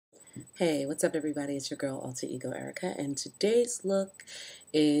Hey, what's up everybody? It's your girl Alter Ego Erica, and today's look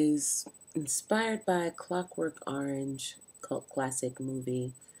is inspired by Clockwork Orange, cult classic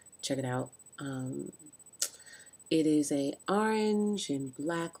movie. Check it out. Um, it is a orange and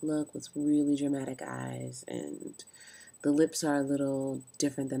black look with really dramatic eyes, and the lips are a little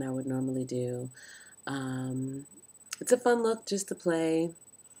different than I would normally do. Um, it's a fun look just to play.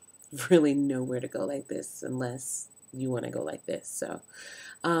 Really nowhere to go like this unless you want to go like this. So,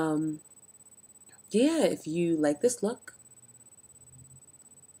 yeah, if you like this look,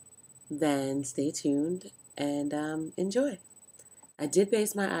 then stay tuned and enjoy. I did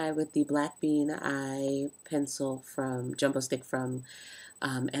base my eye with the Black Bean Eye pencil from Jumbo Stick from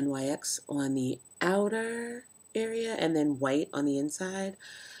NYX on the outer area and then white on the inside,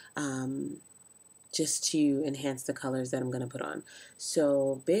 um, just to enhance the colors that I'm going to put on.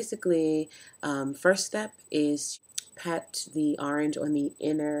 So basically, first step is pat the orange on the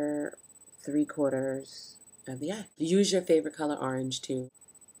inner 3/4 of the eye. Use your favorite color orange too.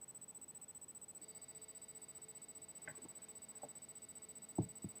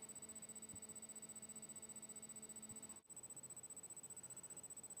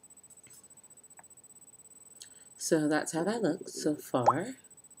 So that's how that looks so far.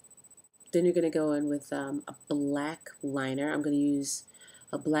 Then you're going to go in with a black liner. I'm going to use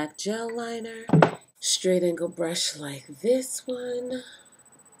a black gel liner, straight angle brush like this one.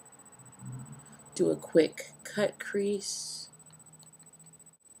 Do a quick cut crease.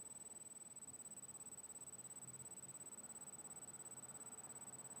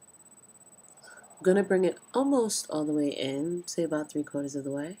 I'm going to bring it almost all the way in, say about 3/4 of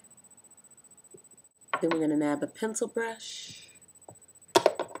the way. Then we're going to nab a pencil brush.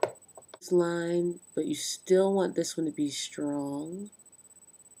 Line, but you still want this one to be strong,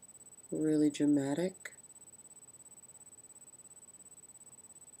 really dramatic.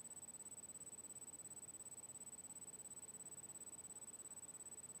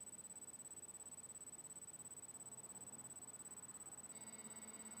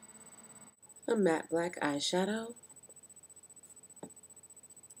 A matte black eyeshadow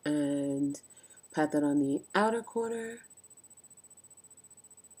and pat that on the outer corner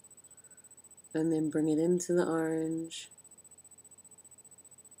and then bring it into the orange,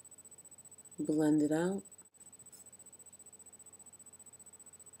 blend it out.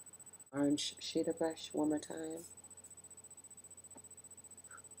 Orange shader brush one more time.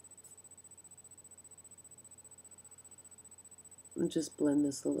 And just blend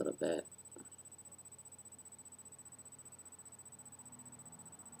this a little bit.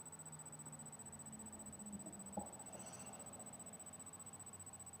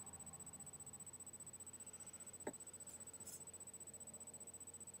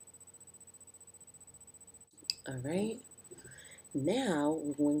 All right. Now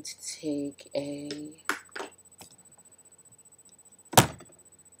we're going to take a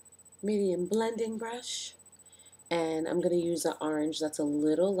medium blending brush, and I'm going to use an orange that's a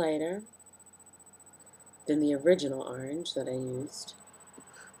little lighter than the original orange that I used,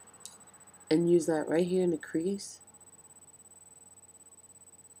 and use that right here in the crease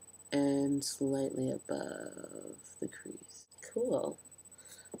and slightly above the crease. Cool.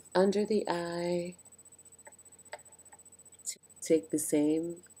 Under the eye, take the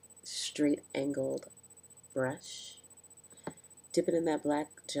same straight angled brush, dip it in that black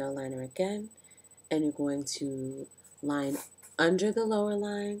gel liner again, and you're going to line under the lower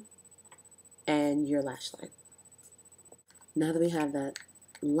line and your lash line. Now that we have that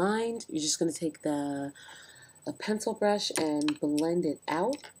lined, you're just going to take a pencil brush and blend it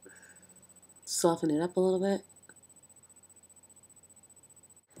out, soften it up a little bit.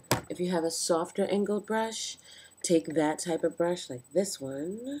 If you have a softer angled brush, take that type of brush like this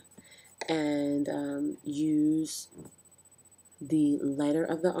one and use the lighter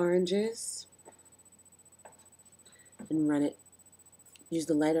of the oranges and run it. Use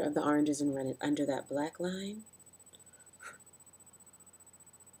the lighter of the oranges and run it under that black line.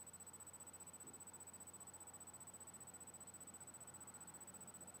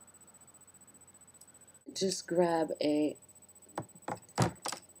 Just grab a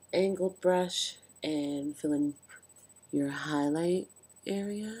angled brush and fill in your highlight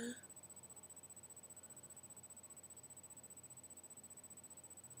area.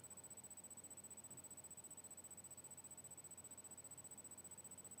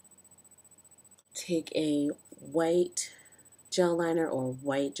 Take a white gel liner or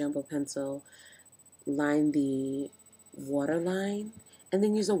white jumbo pencil, line the waterline, and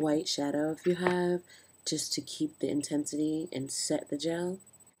then use a white shadow if you have, just to keep the intensity and set the gel.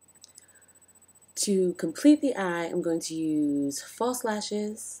 To complete the eye, I'm going to use false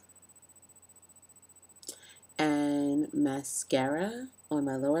lashes and mascara on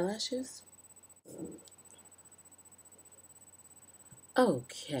my lower lashes.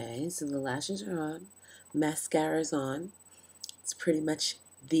 Okay, so the lashes are on, mascara's on. It's pretty much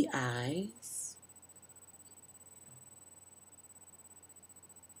the eyes.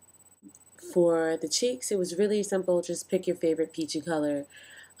 For the cheeks, it was really simple. Just pick your favorite peachy color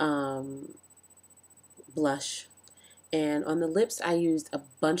um, blush. And on the lips, I used a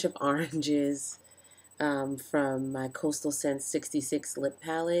bunch of oranges from my Coastal Scents 66 lip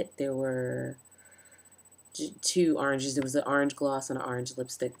palette. There were two oranges. There was an orange gloss and an orange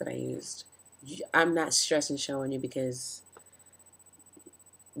lipstick that I used. I'm not stressing showing you because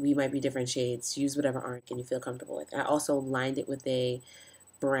we might be different shades. Use whatever orange you feel comfortable with. I also lined it with a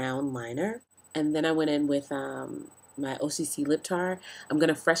brown liner. And then I went in with my OCC lip tar. I'm going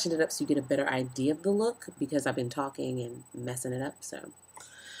to freshen it up so you get a better idea of the look because I've been talking and messing it up. So,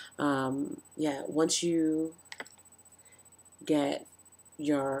 yeah, once you get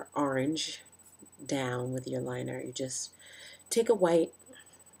your orange down with your liner, you just take a white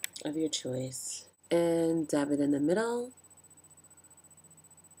of your choice and dab it in the middle.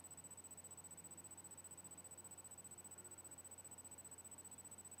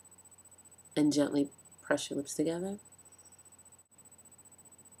 And gently press your lips together.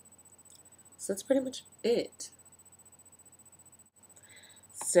 So that's pretty much it.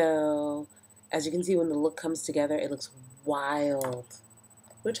 So as you can see, when the look comes together, it looks wild,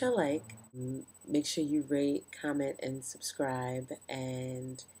 which I like. Make sure you rate, comment, and subscribe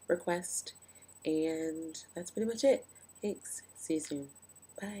and request. And that's pretty much it. Thanks. See you soon.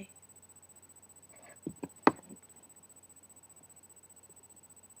 Bye.